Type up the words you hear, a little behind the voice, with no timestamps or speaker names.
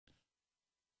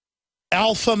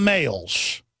alpha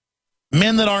males,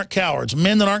 men that aren't cowards,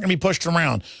 men that aren't going to be pushed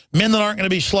around, men that aren't going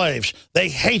to be slaves. They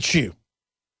hate you.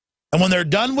 And when they're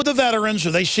done with the veterans,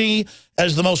 who they see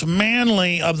as the most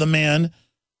manly of the men,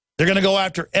 they're going to go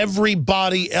after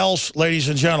everybody else, ladies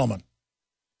and gentlemen.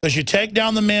 Because you take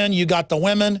down the men, you got the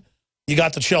women, you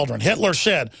got the children. Hitler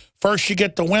said, first you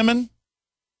get the women,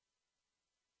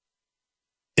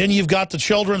 then you've got the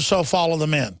children, so follow the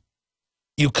men.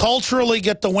 You culturally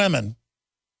get the women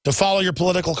to follow your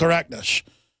political correctness,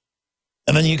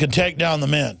 and then you can take down the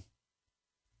men.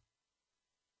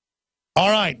 All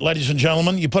right, ladies and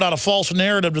gentlemen, you put out a false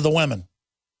narrative to the women.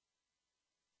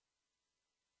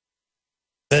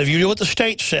 That if you do what the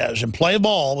state says and play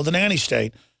ball with an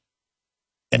anti-state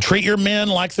and treat your men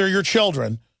like they're your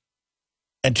children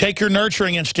and take your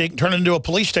nurturing instinct and turn it into a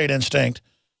police state instinct,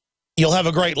 you'll have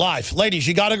a great life. Ladies,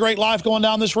 you got a great life going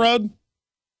down this road?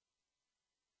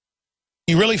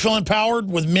 You really feel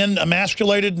empowered with men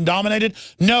emasculated and dominated?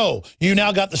 No, you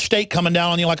now got the state coming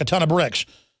down on you like a ton of bricks.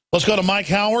 Let's go to Mike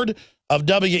Howard of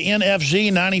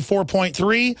WNFZ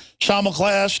 94.3,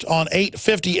 simulcast on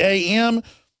 8:50 a.m.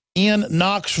 in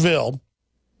Knoxville.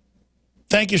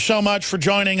 Thank you so much for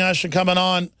joining us and coming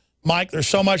on, Mike. There's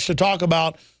so much to talk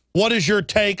about. What is your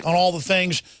take on all the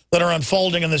things that are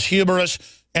unfolding in this hubris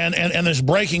and this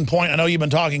breaking point I know you've been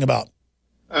talking about?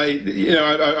 I've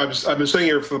been sitting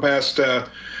here for the past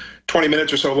 20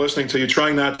 minutes or so listening to you,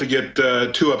 trying not to get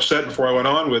too upset before I went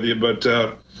on with you. But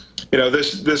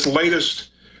this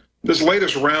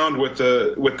latest round with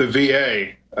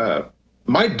the VA,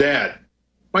 my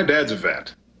dad's a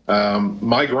vet.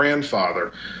 My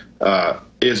grandfather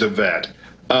is a vet,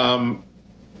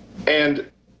 and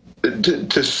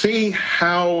to see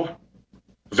how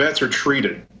vets are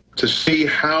treated, to see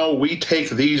how we take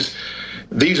these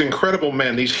incredible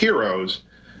men, these heroes,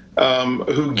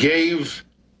 who gave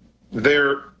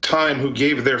their time, who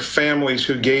gave their families,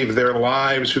 who gave their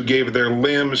lives, who gave their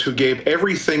limbs, who gave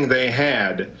everything they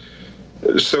had,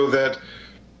 so that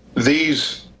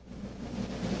these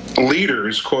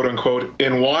leaders, quote unquote,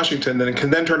 in Washington then can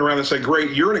then turn around and say,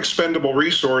 great, you're an expendable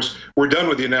resource, we're done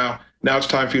with you now. Now it's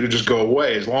time for you to just go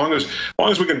away. As long as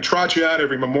we can trot you out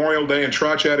every Memorial Day and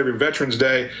trot you out every Veterans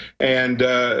Day and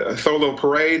throw a little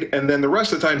parade, and then the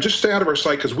rest of the time just stay out of our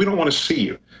sight because we don't want to see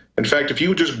you. In fact, if you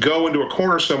would just go into a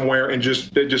corner somewhere and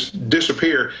just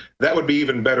disappear, that would be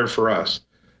even better for us.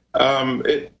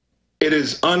 It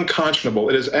is unconscionable.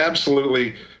 It is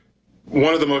absolutely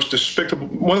one of the most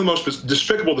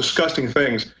despicable, disgusting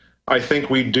things I think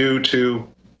we do to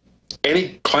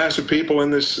any class of people in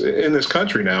this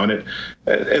country now. And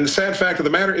the sad fact of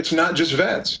the matter, it's not just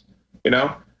vets.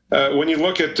 When you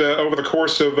look at over the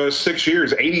course of 6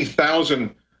 years,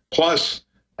 80,000 plus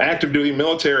active duty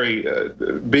military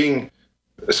being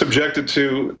subjected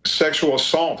to sexual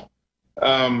assault.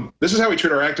 This is how we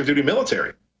treat our active duty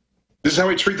military. This is how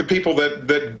we treat the people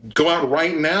that go out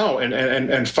right now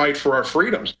and fight for our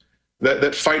freedoms,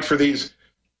 that fight for these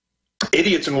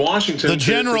idiots in Washington. The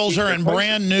generals are in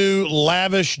brand new,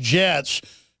 lavish jets.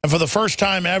 And for the first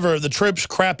time ever, the troops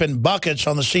crap in buckets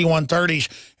on the C-130s,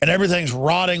 and everything's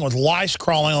rotting with lice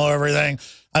crawling all over everything.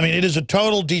 I mean, it is a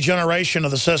total degeneration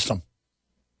of the system.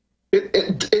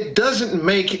 It doesn't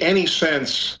make any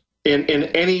sense in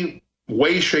any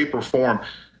way, shape, or form.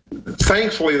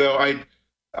 Thankfully, though,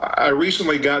 I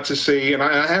recently got to see, and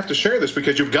I have to share this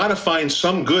because you've got to find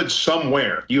some good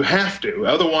somewhere. You have to.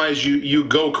 Otherwise, you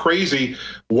go crazy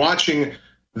watching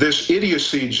this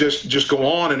idiocy just go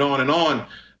on and on and on.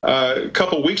 A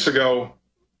couple of weeks ago,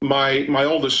 my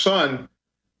oldest son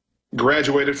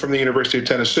graduated from the University of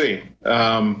Tennessee.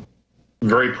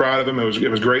 Very proud of him. It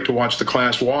was great to watch the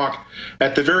class walk.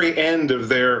 At the very end of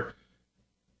their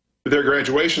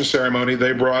graduation ceremony,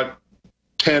 they brought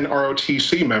 10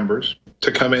 ROTC members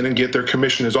to come in and get their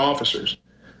commission as officers.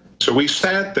 So we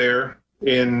sat there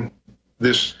in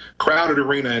this crowded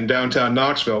arena in downtown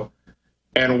Knoxville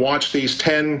and watched these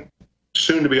 10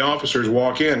 soon-to-be officers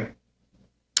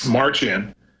march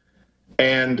in,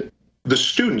 and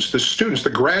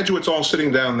the graduates all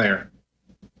sitting down there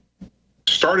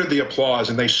started the applause,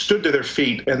 and they stood to their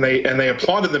feet, and they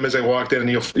applauded them as they walked in. And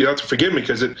you'll have to forgive me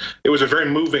because it was a very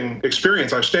moving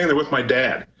experience. I was standing there with my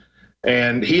dad,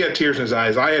 and he had tears in his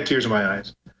eyes. I had tears in my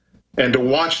eyes. And to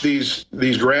watch these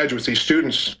graduates, these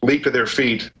students leap to their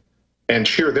feet and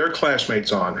cheer their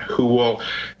classmates on, who will,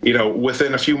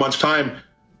 within a few months' time,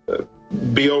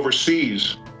 be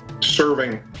overseas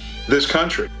serving this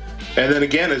country. And then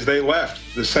again, as they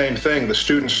left, the same thing. The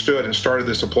students stood and started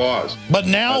this applause. But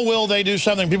now will they do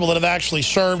something? People that have actually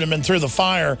served and been through the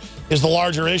fire is the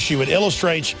larger issue. It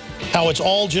illustrates how it's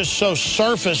all just so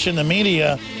surface in the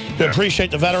media to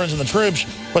appreciate the veterans and the troops,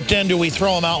 but then do we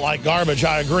throw them out like garbage?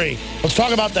 I agree. Let's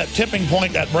talk about that tipping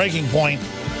point, that breaking point,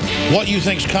 what you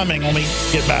think's coming when we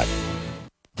get back.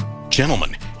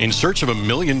 Gentlemen, in search of $1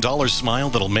 million smile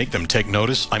that'll make them take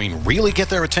notice, I mean really get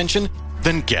their attention?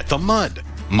 Then get the mud.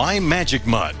 My Magic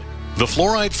Mud. The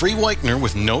fluoride-free whitener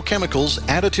with no chemicals,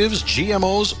 additives,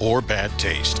 GMOs, or bad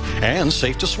taste. And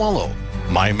safe to swallow.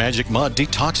 My Magic Mud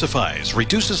detoxifies,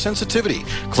 reduces sensitivity,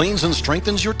 cleans and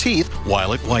strengthens your teeth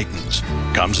while it whitens.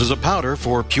 Comes as a powder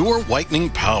for pure whitening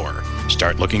power.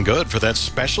 Start looking good for that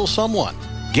special someone.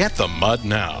 Get the mud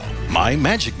now.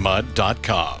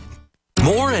 MyMagicMud.com.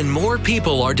 More and more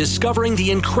people are discovering the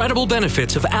incredible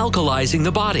benefits of alkalizing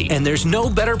the body, and there's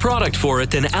no better product for it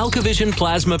than AlkaVision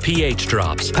Plasma pH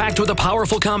Drops. Packed with a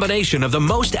powerful combination of the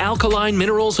most alkaline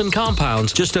minerals and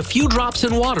compounds, just a few drops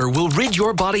in water will rid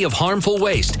your body of harmful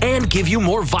waste and give you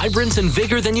more vibrance and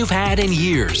vigor than you've had in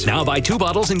years. Now buy 2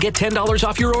 bottles and get $10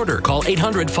 off your order. Call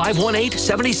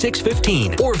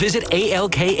 800-518-7615 or visit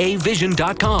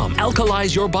alkavision.com.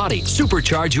 Alkalize your body.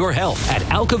 Supercharge your health at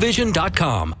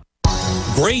alkavision.com.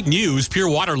 Great news, Pure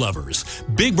Water lovers.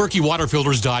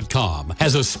 BigBerkeyWaterFilters.com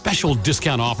has a special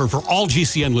discount offer for all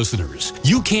GCN listeners.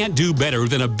 You can't do better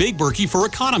than a Big Berkey for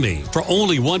economy. For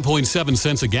only 1.7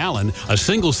 cents a gallon, a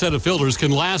single set of filters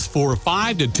can last for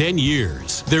 5 to 10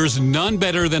 years. There's none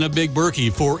better than a Big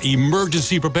Berkey for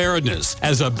emergency preparedness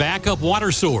as a backup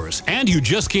water source. And you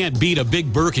just can't beat a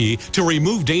Big Berkey to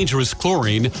remove dangerous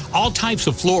chlorine, all types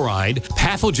of fluoride,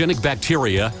 pathogenic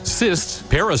bacteria, cysts,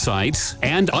 parasites,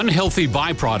 and unhealthy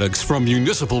byproducts from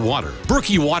municipal water.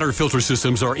 Berkey water filter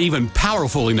systems are even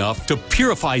powerful enough to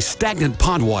purify stagnant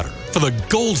pond water. For the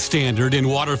gold standard in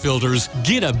water filters,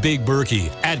 get a Big Berkey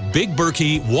at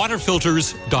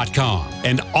BigBerkeyWaterFilters.com.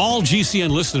 And all GCN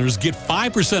listeners get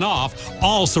 5% off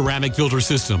all ceramic filter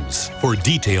systems. For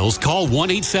details, call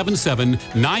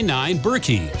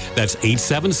 1-877-99-BERKEY. That's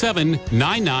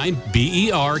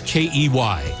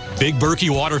 877-99-BERKEY. Big Berkey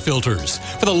Water Filters,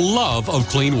 for the love of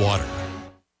clean water.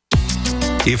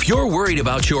 If you're worried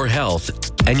about your health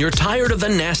and you're tired of the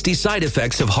nasty side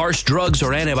effects of harsh drugs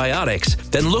or antibiotics,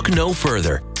 then look no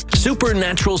further.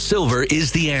 Supernatural Silver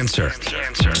is the answer.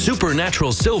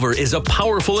 Supernatural Silver is a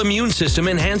powerful immune system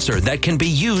enhancer that can be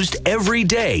used every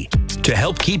day to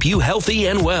help keep you healthy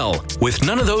and well with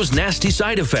none of those nasty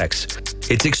side effects.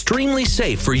 It's extremely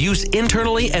safe for use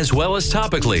internally as well as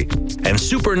topically. And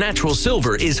Supernatural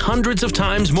Silver is hundreds of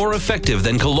times more effective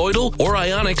than colloidal or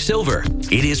ionic silver.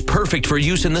 It is perfect for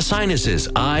use in the sinuses,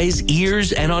 eyes,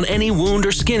 ears, and on any wound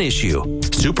or skin issue.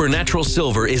 Supernatural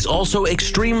Silver is also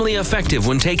extremely effective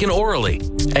when taken orally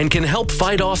and can help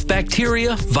fight off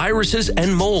bacteria, viruses,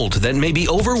 and mold that may be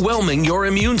overwhelming your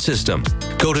immune system.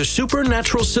 Go to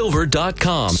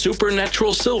supernaturalsilver.com,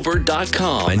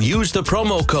 supernaturalsilver.com, and use the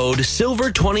promo code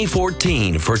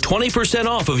SILVER2014 for 20%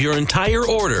 off of your entire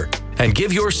order. And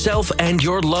give yourself and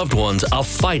your loved ones a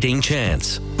fighting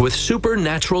chance with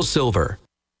Supernatural Silver.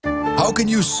 How can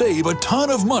you save a ton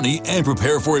of money and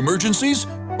prepare for emergencies?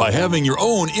 By having your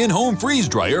own in-home freeze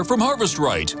dryer from Harvest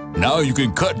Right. Now you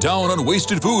can cut down on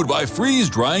wasted food by freeze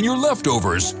drying your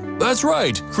leftovers. That's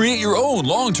right. Create your own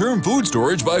long-term food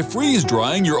storage by freeze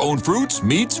drying your own fruits,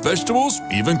 meats, vegetables,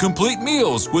 even complete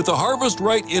meals with the Harvest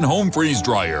Right in-home freeze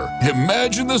dryer.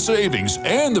 Imagine the savings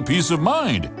and the peace of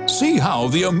mind. See how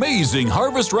the amazing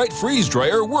Harvest Right freeze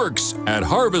dryer works at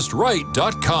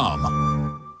harvestright.com.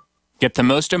 Get the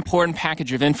most important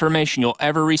package of information you'll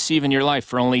ever receive in your life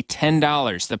for only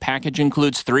 $10. The package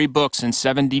includes 3 books and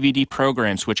 7 DVD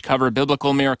programs which cover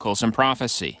biblical miracles and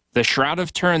prophecy. The Shroud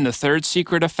of Turin, The Third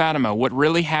Secret of Fatima, What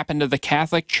Really Happened to the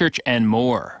Catholic Church, and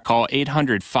more. Call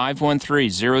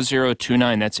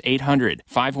 800-513-0029. That's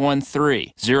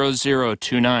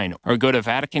 800-513-0029. Or go to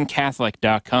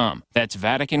VaticanCatholic.com. That's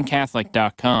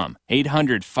VaticanCatholic.com.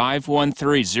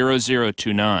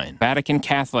 800-513-0029.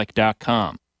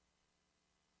 VaticanCatholic.com.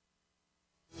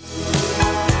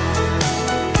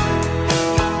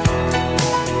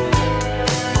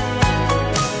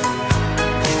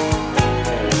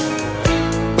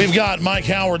 We've got Mike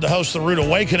Howard, the host of The Rude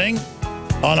Awakening,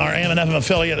 on our AM and FM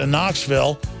affiliate in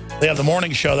Knoxville. They have the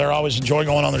morning show. They're always enjoy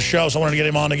going on the show, so I wanted to get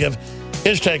him on to give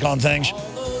his take on things.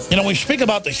 You know, we speak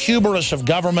about the hubris of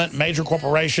government, major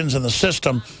corporations, and the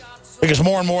system, because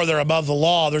more and more they're above the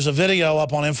law. There's a video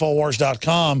up on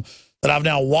Infowars.com that I've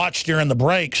now watched during the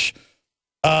breaks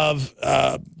of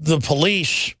the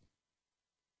police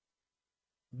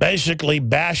basically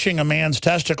bashing a man's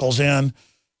testicles in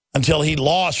until he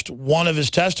lost one of his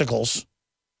testicles.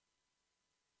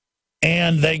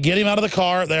 And they get him out of the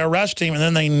car, they arrest him, and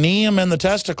then they knee him in the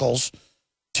testicles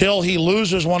till he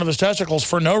loses one of his testicles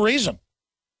for no reason.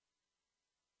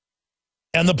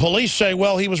 And the police say,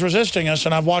 well, he was resisting us,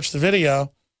 and I've watched the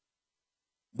video.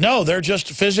 No, they're just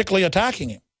physically attacking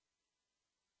him.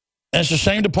 And it's the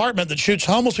same department that shoots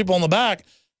homeless people in the back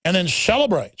and then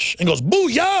celebrates and goes,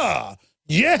 booyah,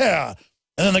 yeah.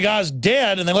 And then the guy's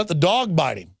dead, and they let the dog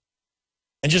bite him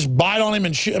and just bite on him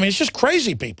and shoot. I mean, it's just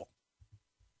crazy people.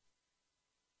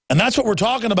 And that's what we're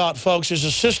talking about, folks, is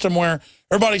a system where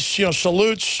everybody,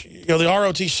 salutes, the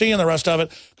ROTC and the rest of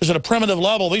it, because at a primitive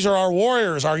level, these are our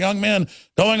warriors, our young men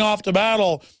going off to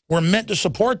battle. We're meant to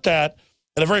support that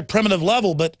at a very primitive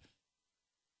level. But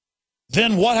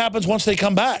then what happens once they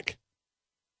come back?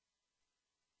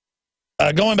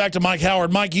 Going back to Mike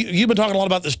Howard. Mike, you've been talking a lot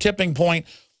about this tipping point.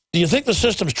 Do you think the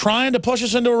system's trying to push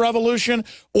us into a revolution,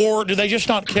 or do they just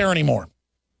not care anymore?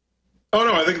 Oh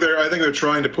no, I think they're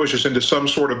trying to push us into some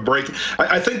sort of break.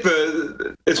 I think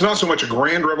it's not so much a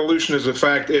grand revolution as the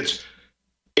fact it's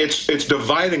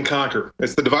divide and conquer.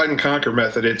 It's the divide and conquer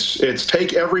method. It's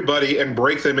take everybody and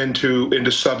break them into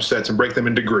subsets and break them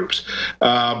into groups.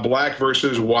 Black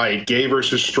versus white, gay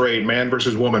versus straight, man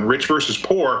versus woman, rich versus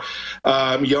poor,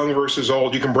 young versus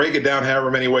old. You can break it down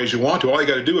however many ways you want to. All you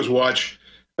got to do is watch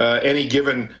any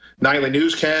given nightly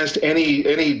newscast,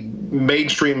 any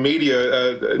mainstream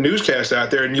media newscast out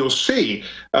there, and you'll see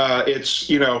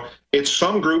it's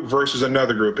some group versus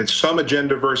another group. It's some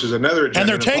agenda versus another agenda. And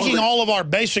they're taking all of our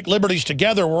basic liberties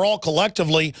together. We're all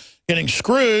collectively getting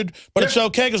screwed, but it's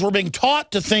okay because we're being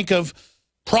taught to think of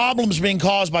problems being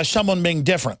caused by someone being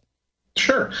different.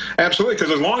 Sure, absolutely,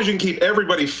 because as long as you can keep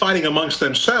everybody fighting amongst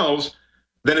themselves,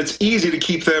 then it's easy to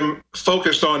keep them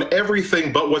focused on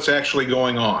everything but what's actually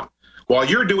going on. While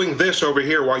you're doing this over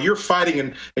here, while you're fighting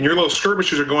and your little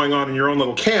skirmishes are going on in your own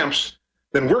little camps,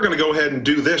 then we're going to go ahead and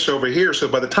do this over here. So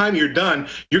by the time you're done,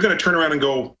 you're going to turn around and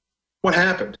go, what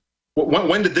happened?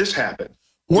 When did this happen?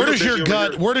 Where does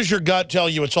your gut tell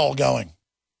you it's all going?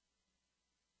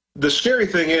 The scary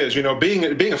thing is,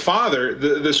 being a father,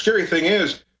 the scary thing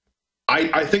is,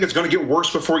 I think it's going to get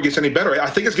worse before it gets any better. I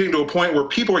think it's getting to a point where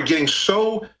people are getting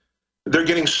so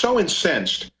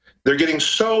incensed, they're getting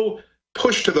so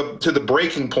pushed to the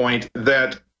breaking point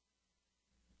that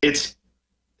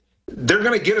they're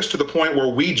going to get us to the point where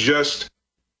we just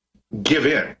give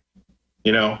in.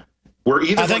 We're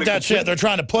either. I think that's it. They're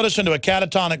trying to put us into a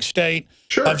catatonic state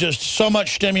of just so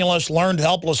much stimulus, learned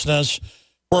helplessness,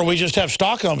 where we just have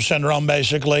Stockholm syndrome,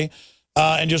 basically.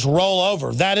 And just roll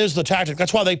over. That is the tactic.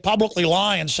 That's why they publicly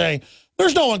lie and say,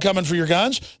 there's no one coming for your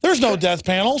guns. There's no death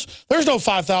panels. There's no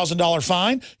 $5,000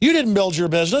 fine. You didn't build your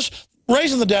business.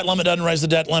 Raising the debt limit doesn't raise the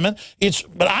debt limit.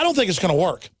 But I don't think it's going to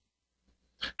work.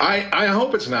 I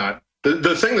hope it's not.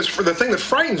 The thing that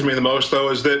frightens me the most, though,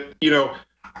 is that,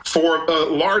 for a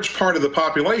large part of the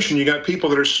population, you got people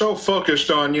that are so focused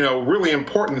on, really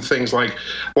important things like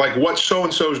what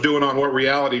so-and-so's doing on what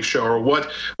reality show or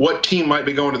what team might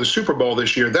be going to the Super Bowl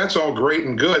this year. That's all great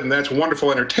and good, and that's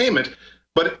wonderful entertainment.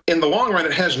 But in the long run,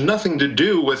 it has nothing to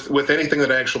do with anything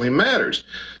that actually matters.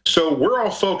 So we're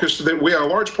all focused, that we have a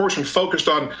large portion focused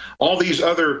on all these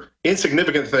other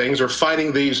insignificant things or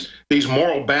fighting these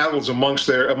moral battles amongst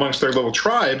their little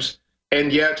tribes,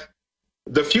 and yet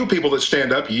the few people that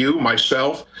stand up, you,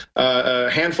 myself, a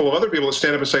handful of other people that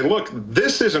stand up and say, look,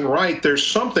 this isn't right, there's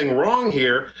something wrong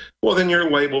here, well, then you're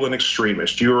labeled an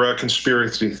extremist. You're a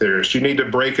conspiracy theorist. You need to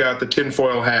break out the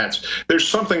tinfoil hats. There's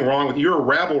something wrong with you. You're a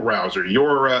rabble rouser.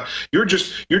 You're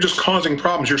just causing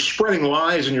problems. You're spreading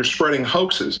lies and you're spreading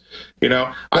hoaxes.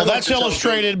 Well, that's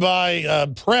illustrated by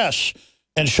Press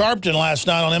and Sharpton last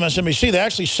night on MSNBC. They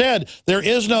actually said there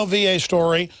is no VA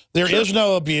story, there is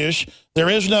no abuse, there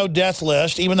is no death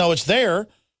list, even though it's there.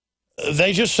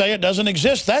 They just say it doesn't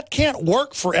exist. That can't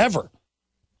work forever.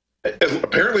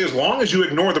 Apparently, as long as you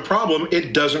ignore the problem,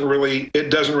 it doesn't really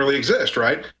exist,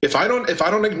 right? If I don't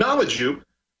acknowledge you,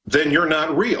 then you're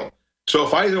not real. So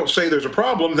if I don't say there's a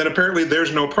problem, then apparently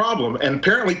there's no problem, and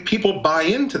apparently people buy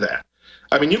into that.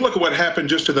 I mean, you look at what happened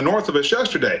just to the north of us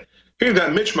yesterday. Here you've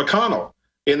got Mitch McConnell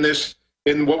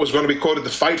in what was going to be quoted the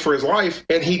fight for his life,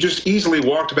 and he just easily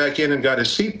walked back in and got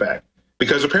his seat back.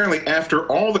 Because apparently after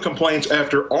all the complaints,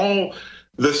 after all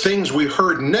the things we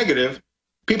heard negative,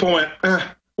 people went,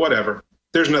 whatever,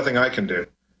 there's nothing I can do.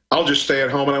 I'll just stay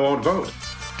at home and I won't vote.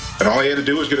 And all he had to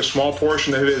do was get a small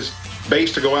portion of his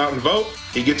base to go out and vote.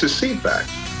 He gets his seat back.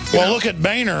 Well, look at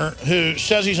Boehner, who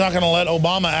says he's not going to let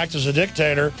Obama act as a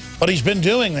dictator, but he's been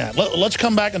doing that. Let's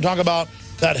come back and talk about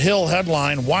that Hill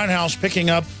headline, White House picking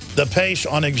up the pace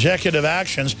on executive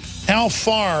actions. how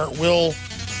far will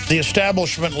the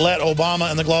establishment let Obama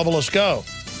and the globalists go?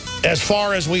 As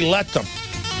far as we let them.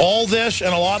 All this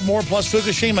and a lot more, plus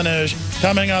Fukushima news,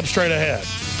 coming up straight ahead.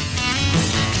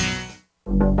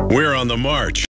 We're on the march.